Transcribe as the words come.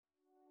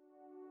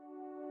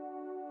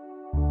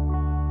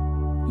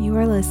You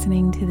are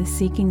listening to the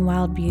Seeking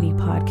Wild Beauty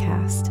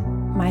podcast.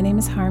 My name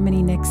is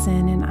Harmony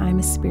Nixon, and I'm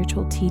a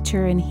spiritual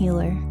teacher and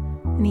healer.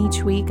 And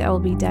each week I will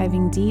be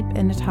diving deep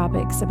into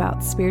topics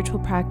about spiritual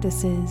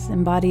practices,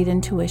 embodied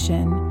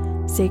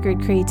intuition,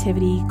 sacred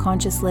creativity,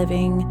 conscious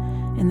living,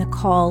 and the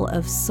call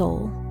of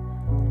soul,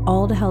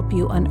 all to help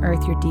you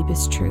unearth your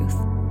deepest truth.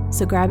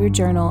 So grab your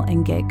journal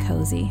and get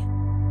cozy.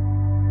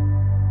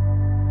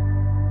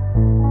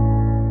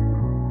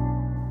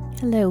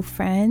 Hello,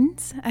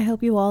 friends. I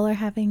hope you all are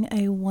having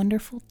a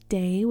wonderful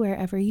day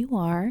wherever you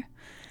are.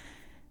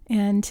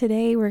 And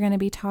today we're going to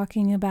be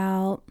talking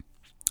about,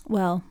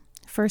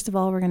 first of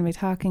all, we're going to be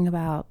talking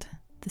about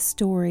the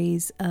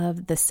stories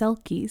of the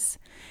Selkies.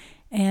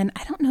 And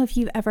I don't know if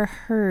you've ever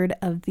heard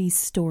of these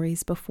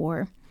stories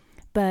before,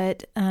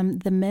 but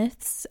the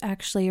myths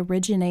actually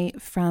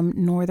originate from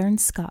northern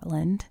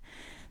Scotland.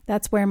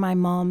 That's where my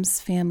mom's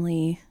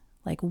family,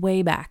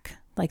 way back,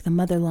 the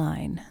mother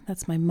line,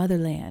 that's my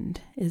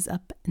motherland, is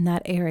up in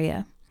that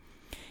area.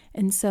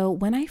 And so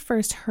when I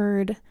first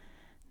heard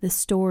the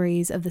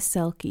stories of the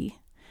Selkie,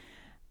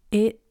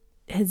 it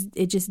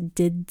just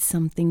did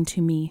something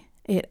to me.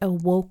 It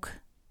awoke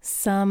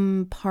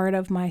some part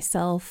of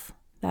myself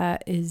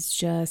that is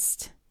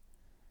just,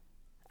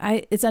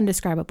 it's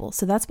indescribable.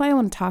 So that's why I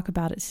want to talk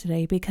about it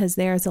today, because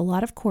there's a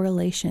lot of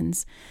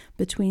correlations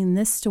between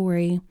this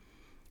story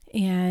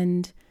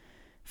and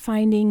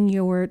finding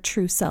your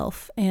true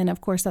self. And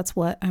of course, that's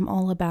what I'm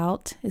all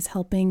about, is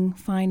helping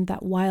find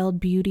that wild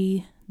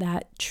beauty,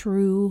 that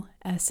true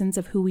essence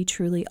of who we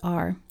truly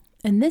are.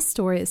 And this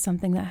story is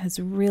something that has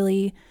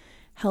really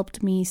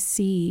helped me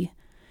see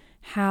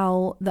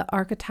how the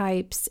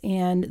archetypes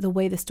and the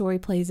way the story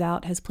plays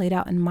out has played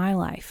out in my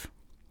life.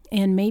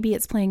 And maybe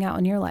it's playing out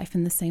in your life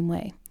in the same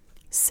way.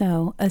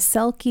 So a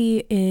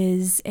Selkie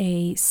is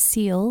a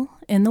seal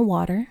in the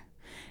water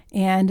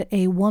and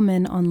a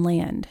woman on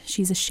land.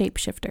 She's a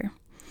shapeshifter.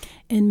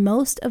 And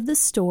most of the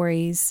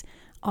stories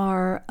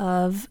are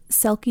of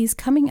Selkies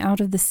coming out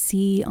of the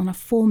sea on a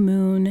full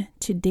moon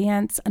to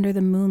dance under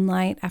the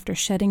moonlight after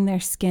shedding their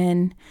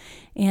skin.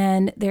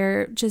 And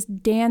they're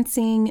just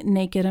dancing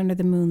naked under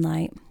the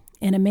moonlight.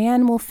 And a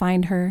man will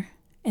find her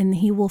and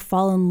he will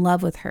fall in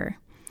love with her.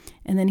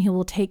 And then he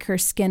will take her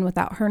skin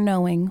without her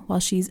knowing while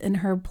she's in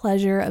her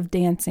pleasure of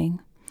dancing.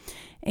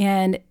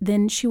 And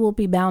then she will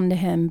be bound to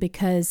him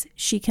because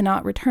she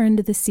cannot return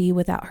to the sea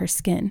without her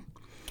skin.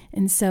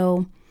 And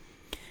so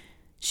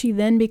she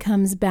then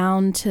becomes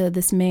bound to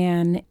this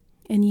man,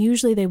 and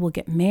usually they will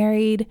get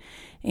married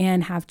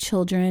and have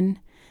children.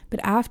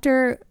 But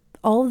after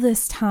all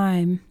this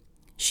time,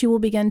 she will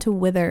begin to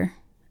wither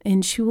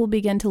and she will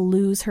begin to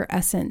lose her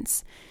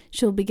essence.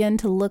 She'll begin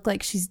to look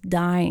like she's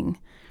dying.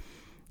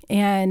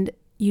 And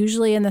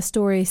usually in the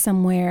story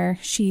somewhere,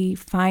 she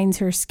finds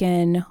her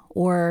skin,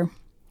 or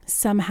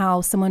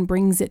somehow someone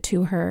brings it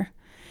to her,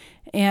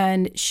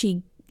 and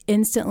she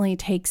instantly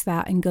takes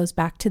that and goes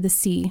back to the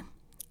sea.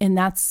 And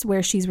that's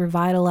where she's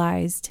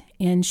revitalized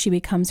and she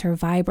becomes her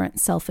vibrant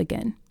self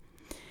again.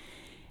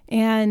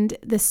 And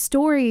the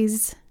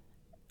stories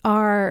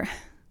they're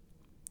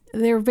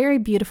very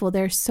beautiful.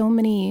 There's so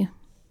many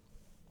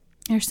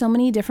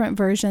different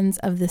versions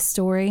of this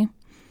story.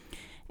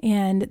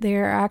 And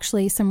there are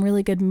actually some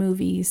really good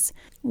movies.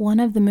 One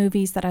of the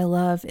movies that I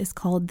love is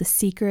called The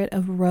Secret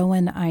of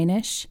Rowan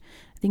Inish.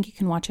 I think you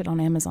can watch it on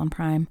Amazon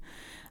Prime.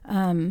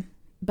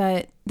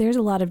 But there's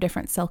a lot of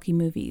different Selkie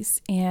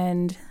movies.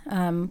 And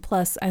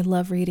plus, I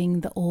love reading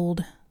the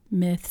old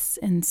myths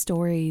and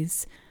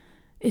stories.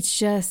 It's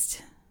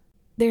just,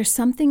 there's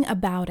something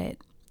about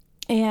it.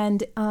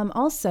 And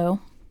also,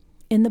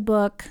 in the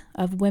book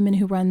of Women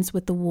Who Runs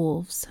with the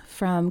Wolves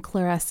from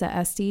Clarissa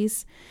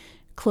Estes,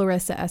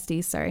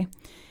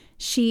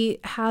 she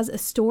has a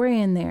story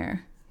in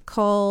there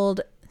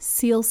called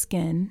Soul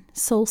Skin,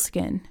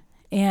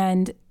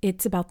 and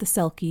it's about the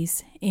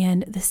Selkies,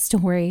 and the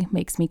story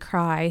makes me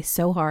cry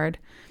so hard.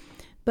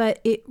 But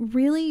it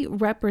really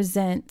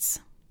represents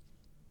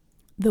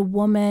the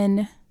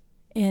woman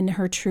in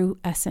her true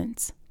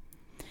essence,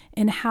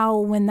 and how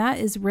when that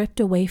is ripped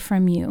away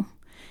from you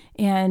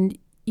and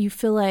you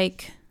feel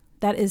like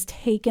that is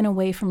taken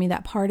away from you,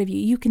 that part of you,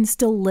 you can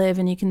still live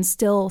and you can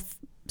still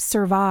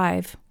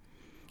survive,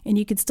 and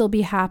you could still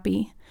be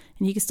happy,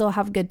 and you can still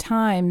have good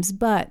times,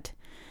 but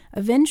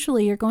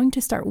eventually you're going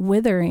to start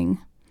withering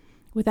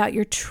without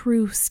your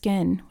true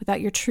skin, without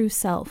your true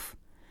self.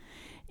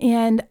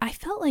 And I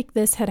felt like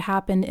this had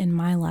happened in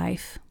my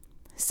life.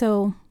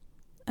 So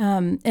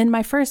in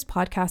my first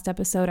podcast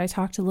episode, I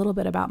talked a little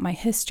bit about my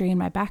history and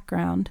my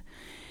background.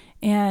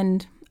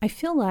 And I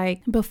feel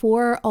like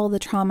before all the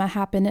trauma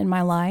happened in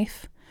my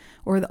life,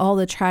 or all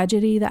the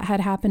tragedy that had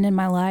happened in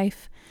my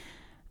life,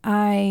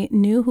 I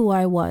knew who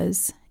I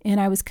was, and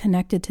I was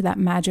connected to that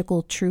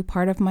magical, true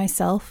part of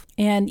myself.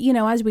 And,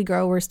 as we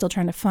grow, we're still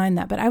trying to find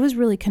that, but I was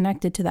really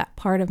connected to that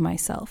part of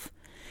myself.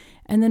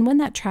 And then when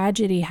that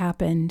tragedy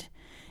happened,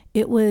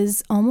 it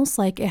was almost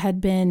like it had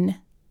been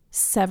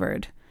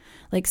severed,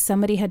 like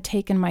somebody had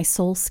taken my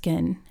soul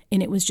skin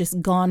and it was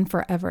just gone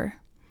forever.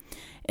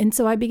 And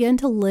so I began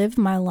to live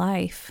my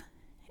life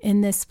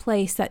in this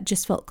place that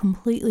just felt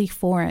completely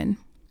foreign,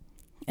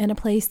 in a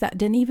place that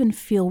didn't even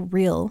feel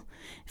real.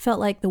 It felt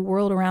like the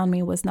world around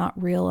me was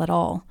not real at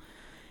all.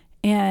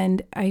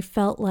 And I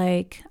felt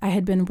like I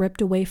had been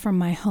ripped away from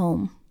my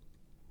home.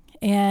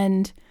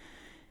 And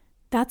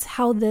that's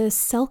how the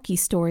Selkie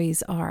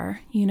stories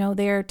are.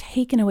 They're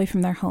taken away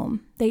from their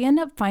home. They end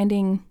up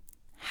finding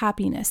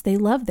happiness. They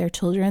love their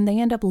children. They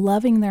end up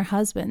loving their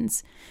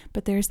husbands.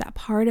 But there's that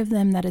part of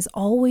them that is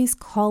always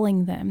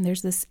calling them.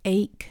 There's this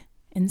ache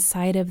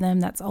inside of them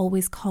that's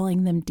always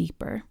calling them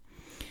deeper.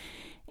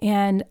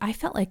 And I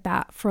felt like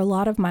that for a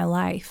lot of my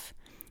life.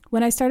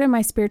 When I started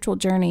my spiritual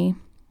journey,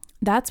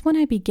 that's when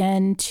I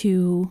began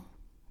to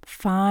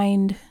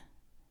find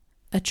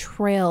a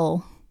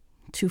trail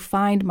to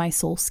find my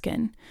soul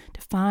skin,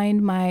 to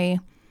find my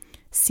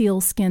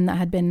seal skin that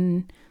had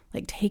been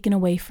taken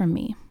away from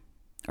me,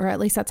 or at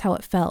least that's how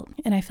it felt.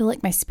 And I feel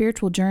like my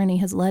spiritual journey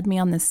has led me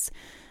on this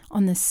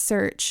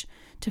search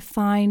to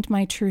find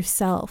my true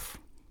self.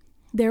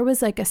 There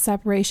was a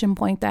separation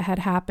point that had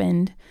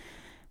happened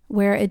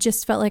where it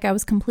just felt like I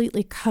was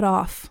completely cut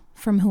off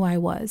from who I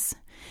was.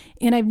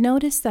 And I've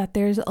noticed that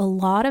there's a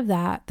lot of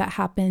that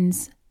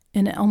happens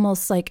in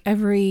almost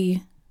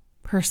every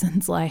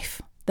person's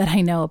life that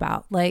I know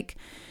about.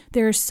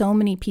 There are so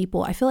many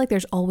people. I feel like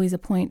there's always a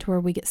point where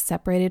we get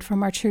separated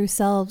from our true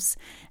selves,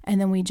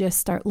 and then we just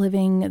start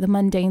living the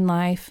mundane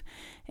life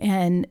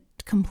and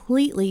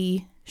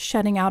completely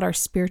shutting out our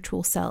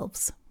spiritual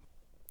selves.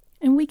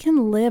 And we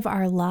can live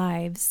our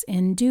lives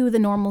and do the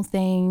normal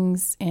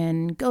things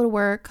and go to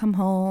work, come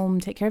home,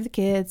 take care of the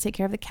kids, take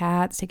care of the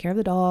cats, take care of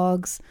the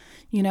dogs,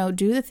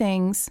 do the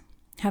things,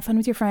 have fun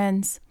with your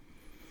friends.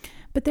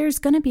 But there's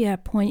going to be a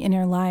point in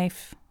your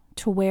life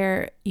to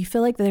where you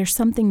feel like there's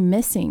something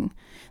missing,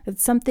 that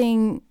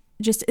something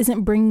just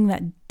isn't bringing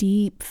that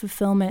deep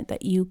fulfillment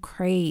that you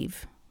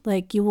crave.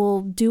 You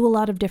will do a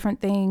lot of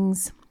different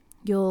things.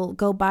 You'll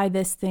go buy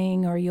this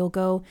thing, or you'll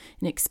go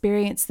and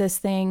experience this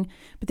thing,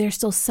 but there's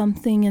still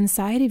something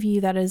inside of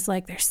you that is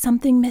there's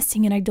something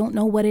missing and I don't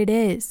know what it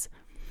is.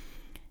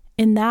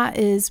 And that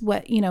is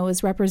what,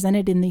 is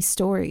represented in these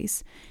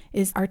stories,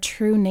 is our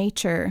true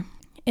nature.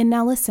 And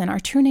now listen, our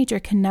true nature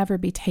can never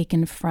be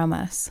taken from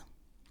us,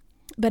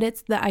 but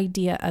it's the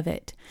idea of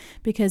it,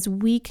 because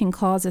we can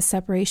cause a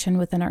separation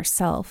within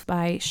ourselves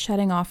by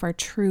shutting off our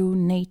true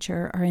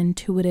nature, our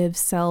intuitive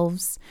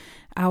selves,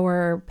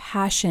 our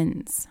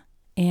passions,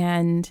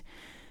 and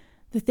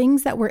the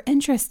things that we're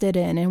interested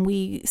in, and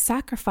we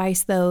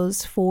sacrifice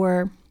those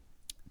for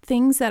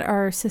things that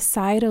are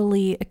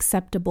societally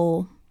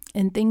acceptable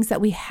and things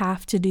that we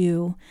have to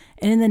do,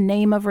 and in the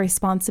name of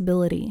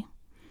responsibility.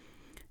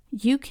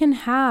 You can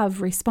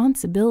have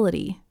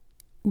responsibility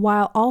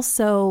while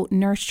also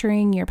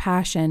nurturing your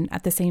passion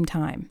at the same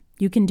time.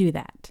 You can do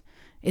that.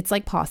 It's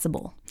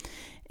possible.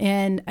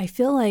 And I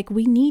feel like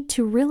we need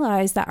to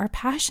realize that our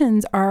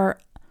passions are,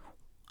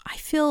 I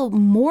feel,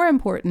 more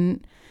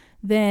important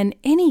than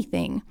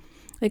anything.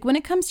 When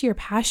it comes to your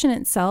passion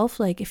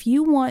itself, if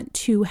you want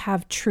to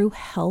have true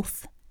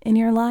health in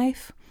your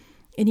life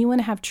and you want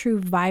to have true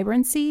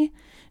vibrancy,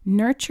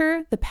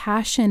 nurture the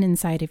passion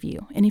inside of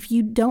you. And if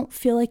you don't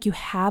feel like you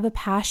have a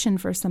passion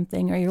for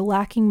something, or you're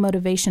lacking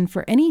motivation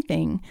for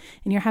anything,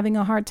 and you're having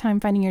a hard time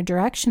finding your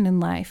direction in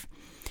life,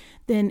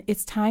 then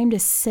it's time to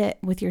sit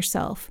with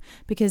yourself,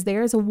 because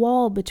there is a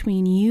wall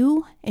between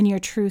you and your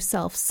true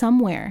self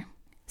somewhere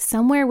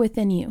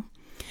within you.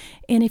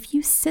 And if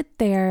you sit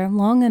there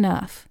long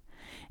enough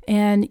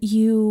and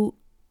you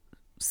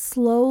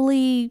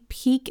slowly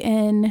peek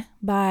in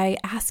by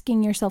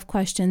asking yourself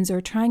questions,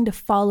 or trying to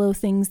follow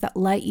things that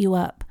light you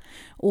up,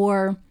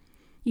 or,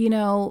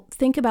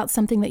 think about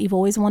something that you've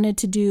always wanted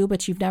to do,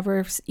 but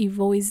you've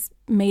always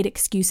made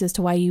excuses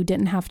to why you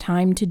didn't have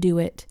time to do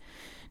it.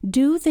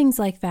 Do things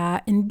like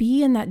that and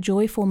be in that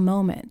joyful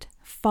moment.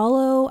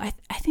 Follow, I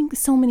think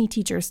so many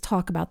teachers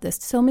talk about this.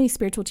 So many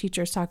spiritual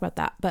teachers talk about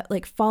that,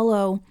 but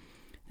follow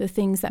the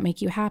things that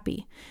make you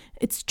happy.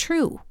 It's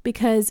true,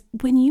 because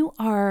when you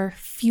are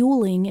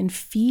fueling and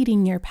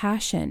feeding your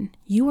passion,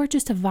 you are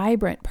just a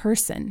vibrant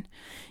person.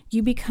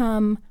 You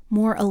become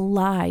more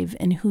alive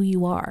in who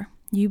you are.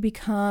 You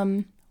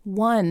become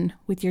one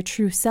with your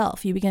true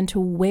self. You begin to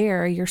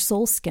wear your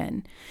soul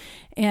skin,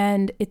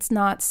 and it's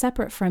not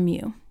separate from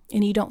you,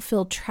 and you don't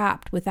feel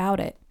trapped without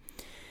it.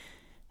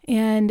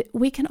 And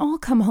we can all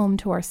come home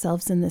to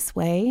ourselves in this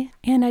way.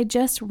 And I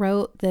just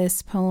wrote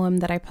this poem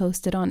that I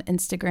posted on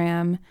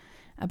Instagram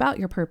about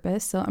your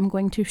purpose, so I'm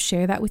going to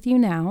share that with you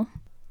now.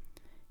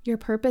 Your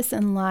purpose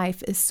in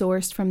life is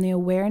sourced from the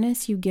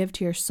awareness you give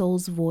to your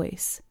soul's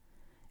voice.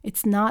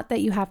 It's not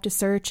that you have to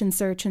search and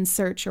search and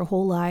search your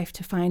whole life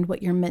to find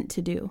what you're meant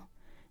to do.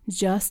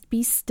 Just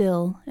be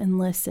still and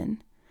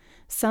listen.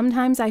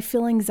 Sometimes I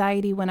feel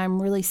anxiety when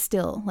I'm really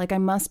still, like I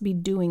must be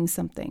doing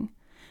something.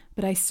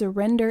 But I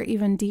surrender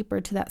even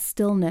deeper to that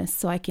stillness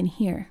so I can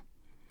hear.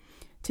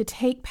 To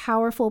take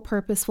powerful,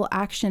 purposeful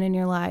action in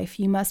your life,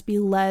 you must be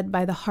led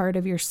by the heart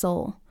of your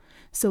soul.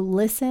 So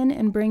listen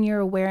and bring your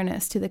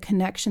awareness to the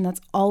connection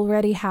that's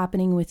already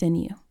happening within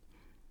you.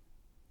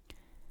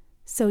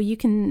 So you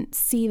can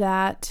see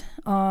that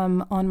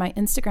on my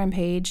Instagram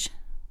page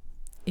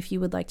if you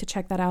would like to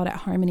check that out at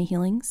Harmony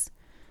Healings.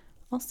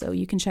 Also,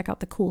 you can check out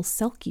the cool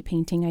Selkie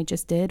painting I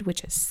just did,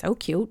 which is so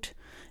cute.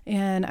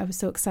 And I was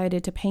so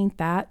excited to paint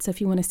that. So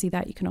if you want to see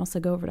that, you can also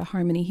go over to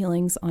Harmony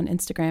Healings on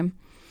Instagram.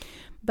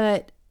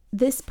 But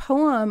this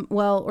poem,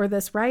 or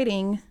this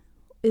writing,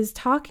 is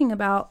talking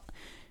about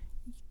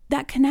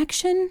that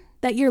connection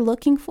that you're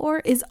looking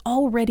for is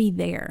already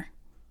there.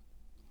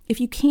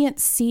 If you can't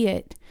see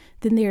it,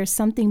 then there is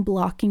something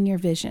blocking your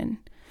vision.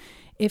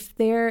 If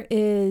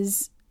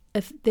there's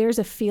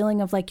a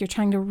feeling of like you're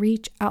trying to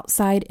reach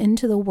outside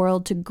into the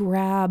world to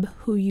grab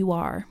who you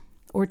are,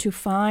 or to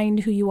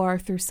find who you are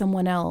through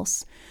someone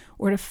else,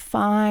 or to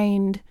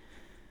find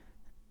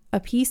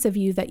a piece of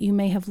you that you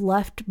may have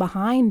left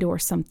behind or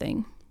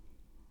something,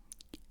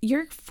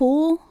 your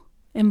full,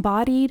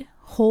 embodied,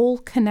 whole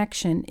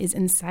connection is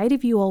inside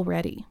of you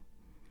already.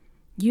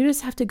 You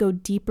just have to go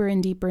deeper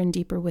and deeper and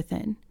deeper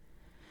within.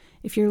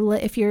 If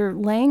you're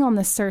laying on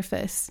the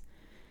surface,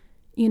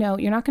 you're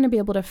not going to be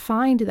able to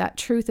find that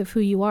truth of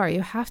who you are.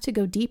 You have to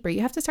go deeper.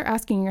 You have to start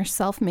asking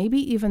yourself maybe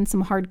even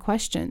some hard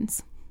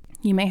questions.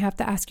 You may have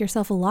to ask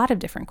yourself a lot of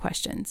different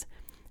questions.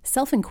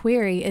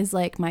 Self-inquiry is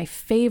like my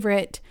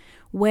favorite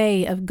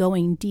way of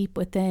going deep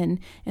within.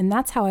 And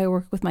that's how I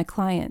work with my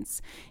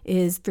clients,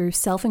 is through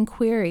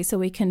self-inquiry, so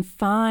we can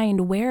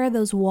find where are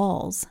those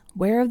walls,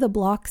 where are the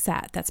blocks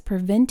at that's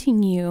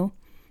preventing you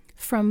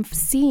from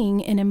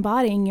seeing and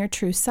embodying your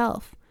true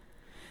self.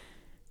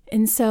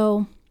 And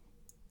so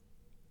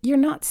you're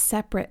not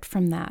separate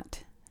from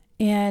that.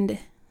 And,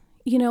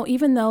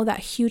 even though that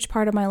huge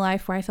part of my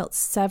life where I felt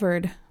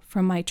severed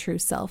from my true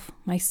self,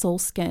 my soul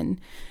skin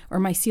or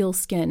my seal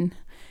skin,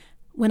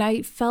 when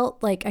I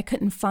felt like I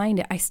couldn't find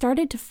it, I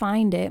started to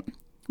find it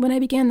when I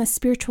began the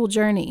spiritual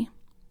journey,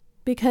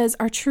 because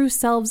our true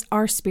selves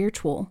are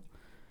spiritual.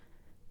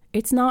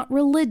 It's not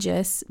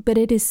religious, but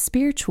it is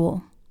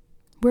spiritual.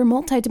 We're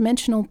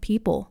multidimensional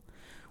people.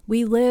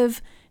 We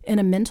live in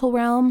a mental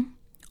realm,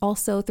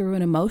 also through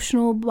an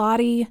emotional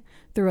body,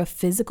 through a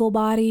physical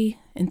body,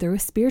 and through a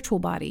spiritual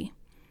body.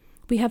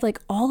 We have like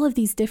all of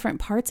these different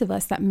parts of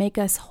us that make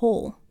us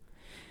whole.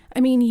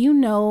 I mean,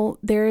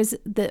 there's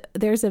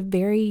a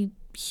very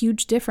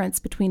huge difference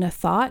between a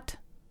thought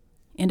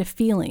and a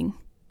feeling.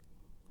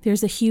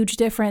 There's a huge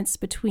difference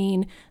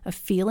between a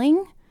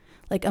feeling,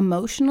 like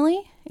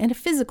emotionally, and a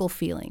physical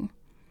feeling.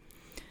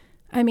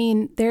 I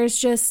mean,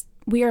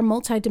 we are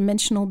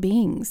multidimensional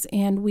beings,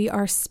 and we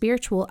are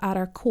spiritual at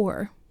our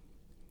core.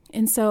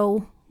 And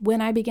so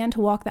when I began to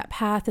walk that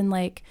path and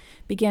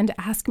began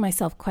to ask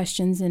myself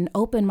questions and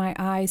open my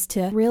eyes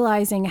to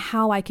realizing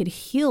how I could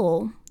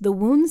heal the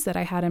wounds that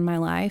I had in my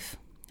life,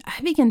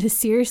 I began to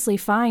seriously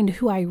find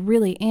who I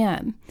really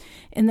am.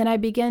 And then I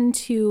began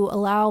to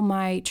allow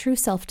my true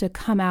self to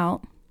come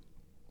out.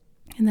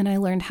 And then I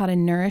learned how to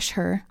nourish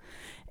her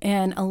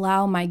and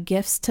allow my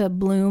gifts to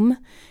bloom.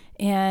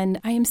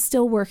 And I am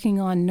still working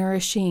on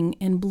nourishing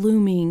and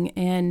blooming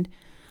and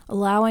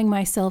allowing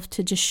myself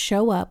to just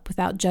show up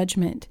without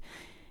judgment.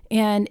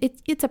 And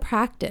it's a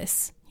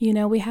practice. We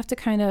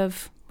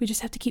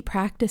just have to keep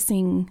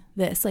practicing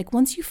this. Like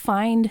once you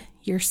find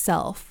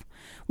yourself,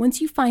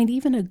 once you find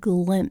even a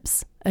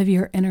glimpse of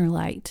your inner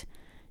light,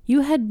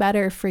 you had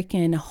better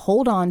freaking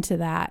hold on to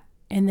that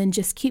and then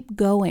just keep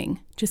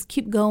going. Just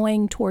keep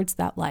going towards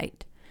that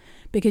light,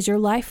 because your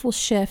life will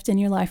shift and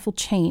your life will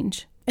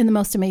change in the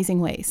most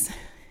amazing ways.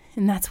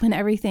 And that's when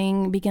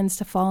everything begins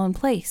to fall in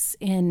place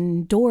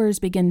and doors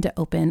begin to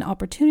open,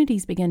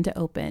 opportunities begin to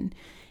open,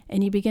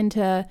 and you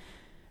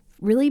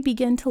really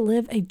begin to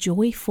live a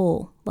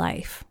joyful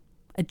life,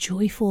 a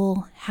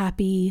joyful,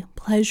 happy,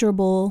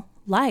 pleasurable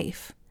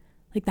life.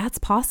 Like that's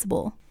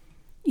possible.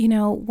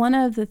 One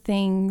of the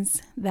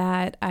things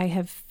that I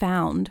have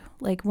found,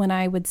 like when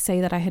I would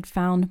say that I had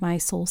found my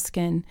soul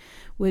skin,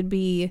 would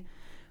be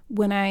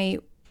when I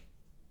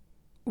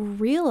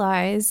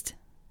realized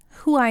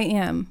who I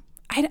am.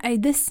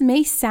 This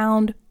may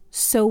sound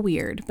so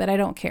weird, but I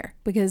don't care,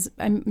 because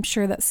I'm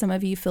sure that some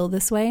of you feel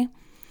this way.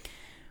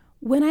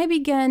 When I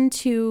began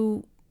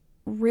to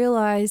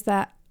realize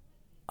that,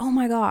 oh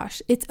my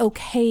gosh, it's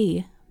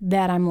okay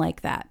that I'm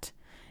like that.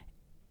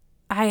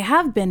 I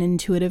have been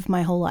intuitive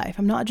my whole life.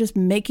 I'm not just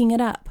making it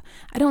up.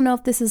 I don't know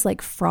if this is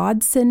like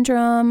fraud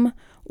syndrome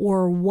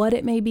or what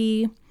it may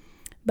be,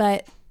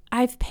 but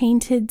I've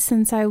painted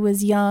since I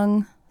was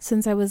young,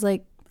 since I was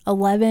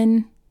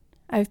 11.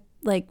 I've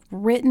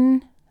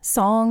written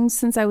songs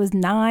since I was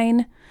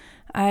 9.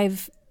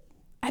 I've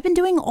been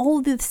doing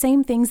all the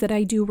same things that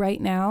I do right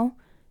now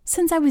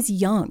since I was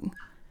young.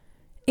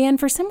 And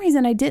for some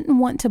reason, I didn't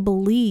want to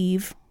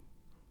believe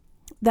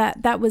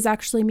that was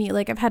actually me.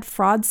 I've had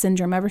fraud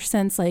syndrome ever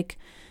since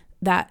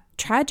that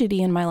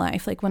tragedy in my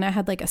life, when I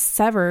had I was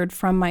severed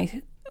from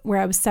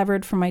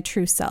my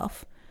true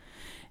self.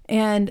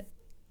 And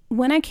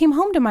when I came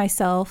home to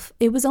myself,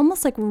 it was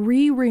almost like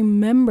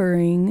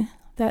remembering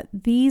that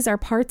these are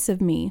parts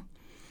of me.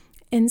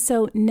 And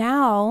so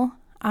now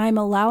I'm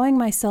allowing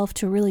myself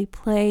to really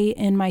play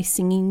in my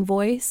singing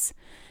voice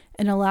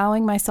and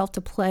allowing myself to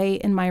play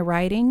in my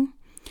writing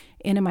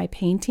and in my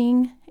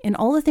painting and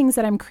all the things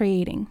that I'm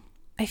creating.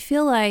 I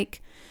feel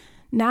like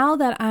now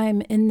that I'm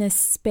in this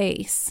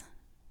space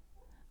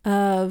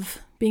of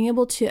being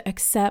able to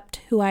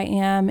accept who I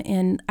am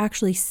and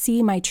actually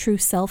see my true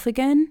self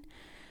again,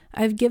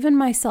 I've given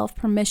myself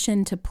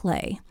permission to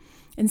play.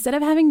 Instead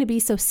of having to be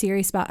so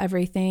serious about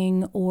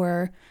everything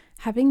or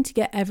having to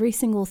get every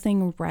single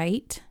thing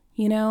right,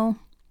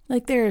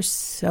 like there are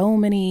so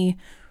many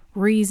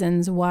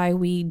reasons why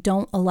we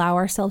don't allow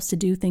ourselves to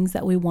do things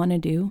that we want to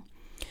do.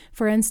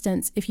 For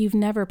instance, if you've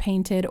never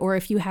painted or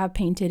if you have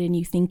painted and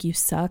you think you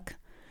suck,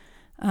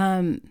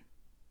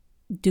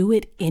 do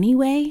it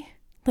anyway.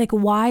 Like,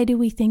 why do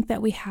we think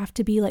that we have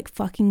to be like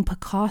fucking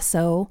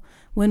Picasso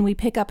when we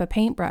pick up a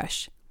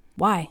paintbrush?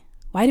 Why?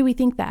 Why do we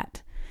think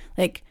that?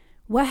 Like,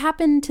 what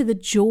happened to the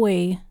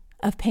joy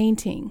of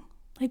painting?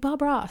 Like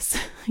Bob Ross,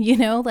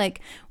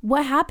 like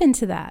what happened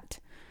to that?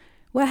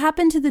 What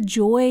happened to the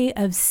joy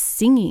of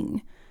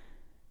singing?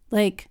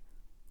 Like,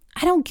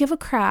 I don't give a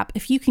crap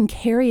if you can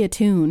carry a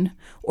tune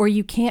or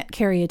you can't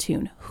carry a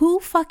tune. Who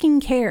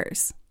fucking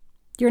cares?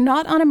 You're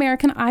not on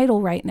American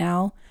Idol right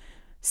now.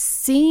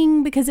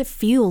 Sing because it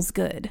feels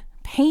good.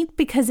 Paint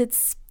because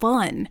it's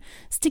fun.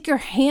 Stick your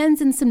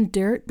hands in some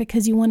dirt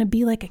because you want to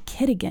be like a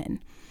kid again.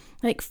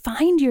 Like,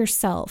 find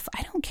yourself.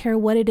 I don't care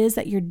what it is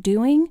that you're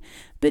doing,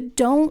 but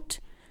don't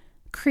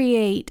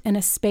create in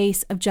a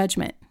space of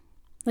judgment.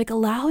 Like,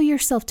 allow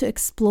yourself to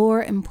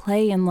explore and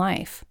play in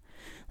life.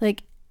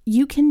 Like,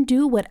 you can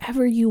do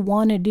whatever you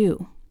want to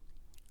do.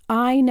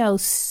 I know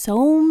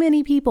so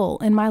many people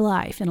in my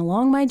life and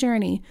along my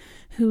journey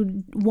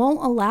who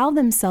won't allow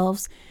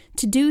themselves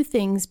to do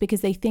things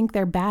because they think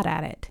they're bad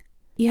at it.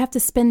 You have to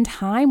spend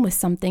time with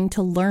something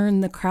to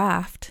learn the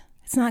craft.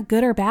 It's not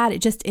good or bad,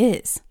 it just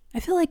is. I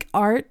feel like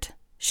art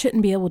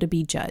shouldn't be able to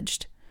be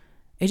judged.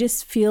 I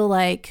just feel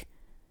like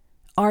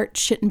art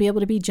shouldn't be able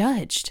to be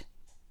judged.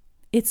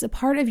 It's a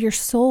part of your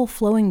soul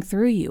flowing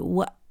through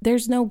you.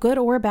 There's no good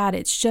or bad.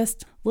 It's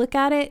just look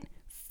at it,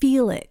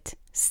 feel it,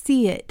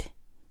 see it.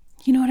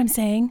 You know what I'm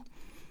saying?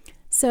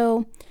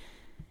 So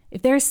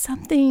if there's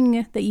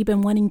something that you've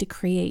been wanting to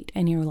create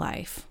in your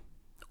life,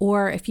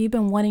 or if you've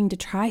been wanting to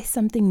try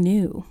something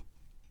new,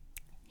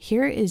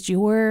 here is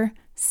your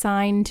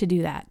sign to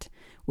do that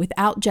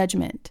without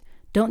judgment.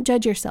 Don't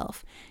judge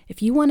yourself.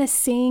 If you want to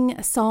sing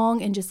a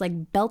song and just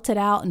like belt it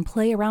out and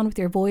play around with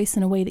your voice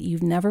in a way that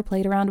you've never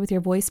played around with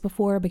your voice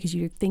before because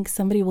you think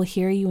somebody will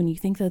hear you and you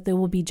think that they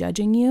will be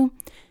judging you,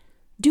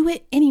 do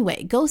it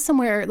anyway. Go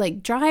somewhere,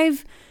 like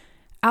drive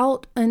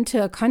out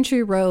into a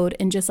country road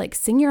and just like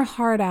sing your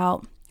heart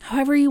out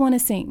however you want to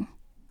sing.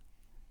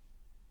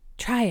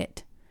 Try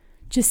it.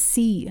 Just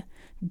see.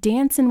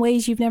 Dance in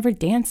ways you've never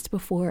danced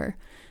before.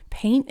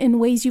 Paint in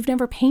ways you've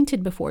never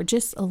painted before.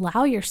 Just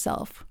allow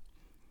yourself.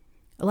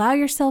 Allow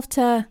yourself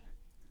to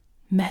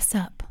mess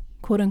up,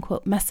 quote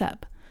unquote, mess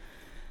up.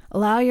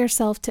 Allow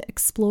yourself to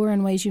explore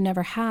in ways you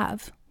never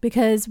have.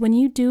 Because when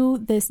you do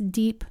this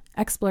deep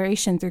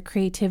exploration through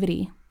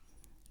creativity,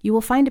 you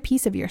will find a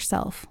piece of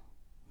yourself.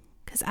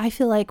 Because I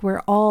feel like we're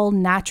all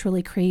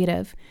naturally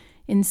creative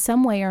in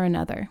some way or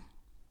another.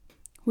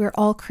 We're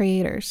all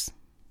creators.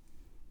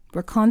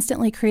 We're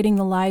constantly creating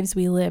the lives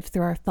we live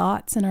through our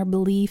thoughts and our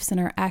beliefs and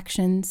our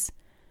actions.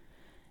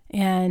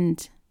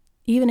 And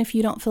even if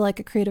you don't feel like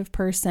a creative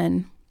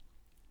person,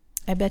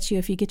 I bet you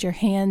if you get your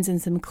hands in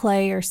some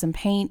clay or some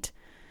paint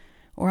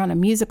or on a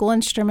musical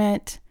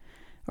instrument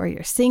or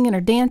you're singing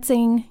or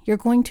dancing, you're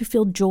going to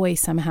feel joy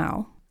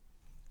somehow.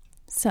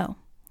 So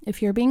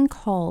if you're being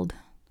called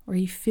or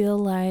you feel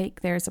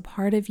like there's a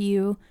part of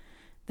you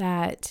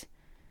that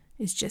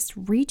is just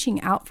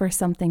reaching out for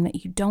something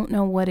that you don't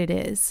know what it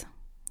is,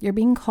 you're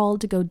being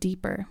called to go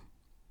deeper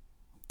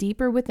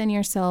within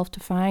yourself to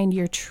find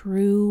your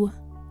true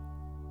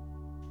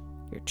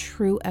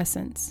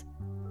essence.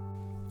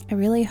 I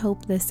really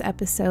hope this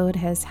episode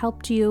has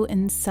helped you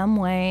in some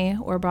way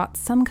or brought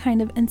some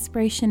kind of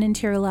inspiration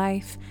into your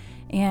life.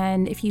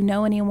 And if you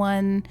know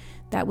anyone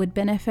that would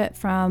benefit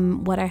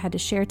from what I had to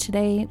share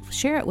today,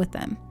 share it with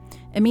them.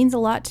 It means a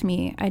lot to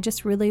me. I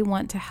just really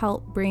want to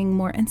help bring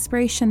more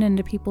inspiration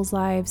into people's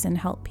lives and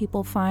help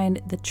people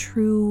find the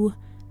true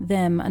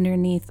them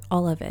underneath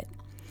all of it.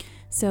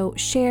 So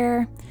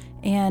share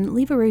and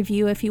leave a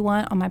review if you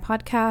want on my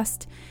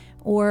podcast,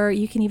 or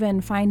you can even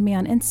find me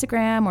on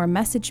Instagram or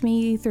message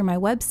me through my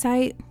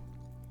website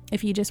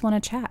if you just want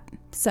to chat.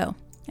 So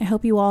I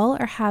hope you all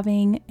are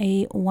having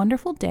a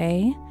wonderful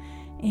day,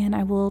 and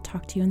I will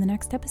talk to you in the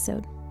next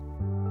episode.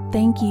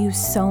 Thank you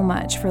so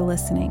much for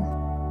listening.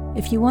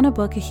 If you want to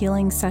book a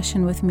healing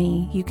session with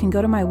me, you can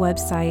go to my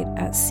website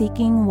at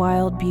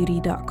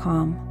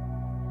seekingwildbeauty.com.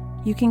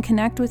 You can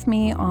connect with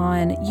me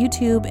on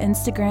YouTube,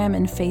 Instagram,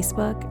 and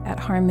Facebook at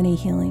Harmony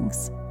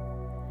Healings.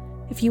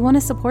 If you want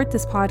to support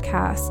this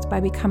podcast by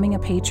becoming a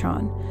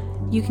patron,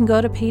 you can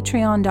go to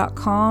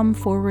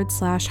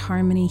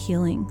patreon.com/Harmony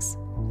Healings.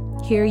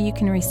 Here you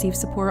can receive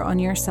support on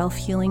your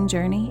self-healing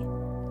journey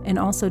and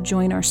also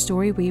join our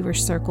Story Weaver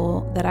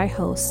Circle that I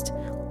host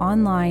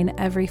online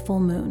every full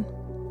moon.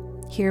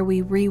 Here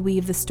we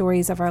reweave the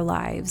stories of our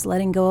lives,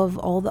 letting go of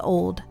all the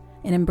old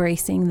and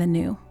embracing the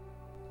new.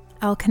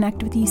 I'll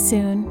connect with you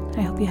soon.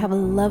 I hope you have a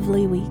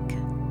lovely week.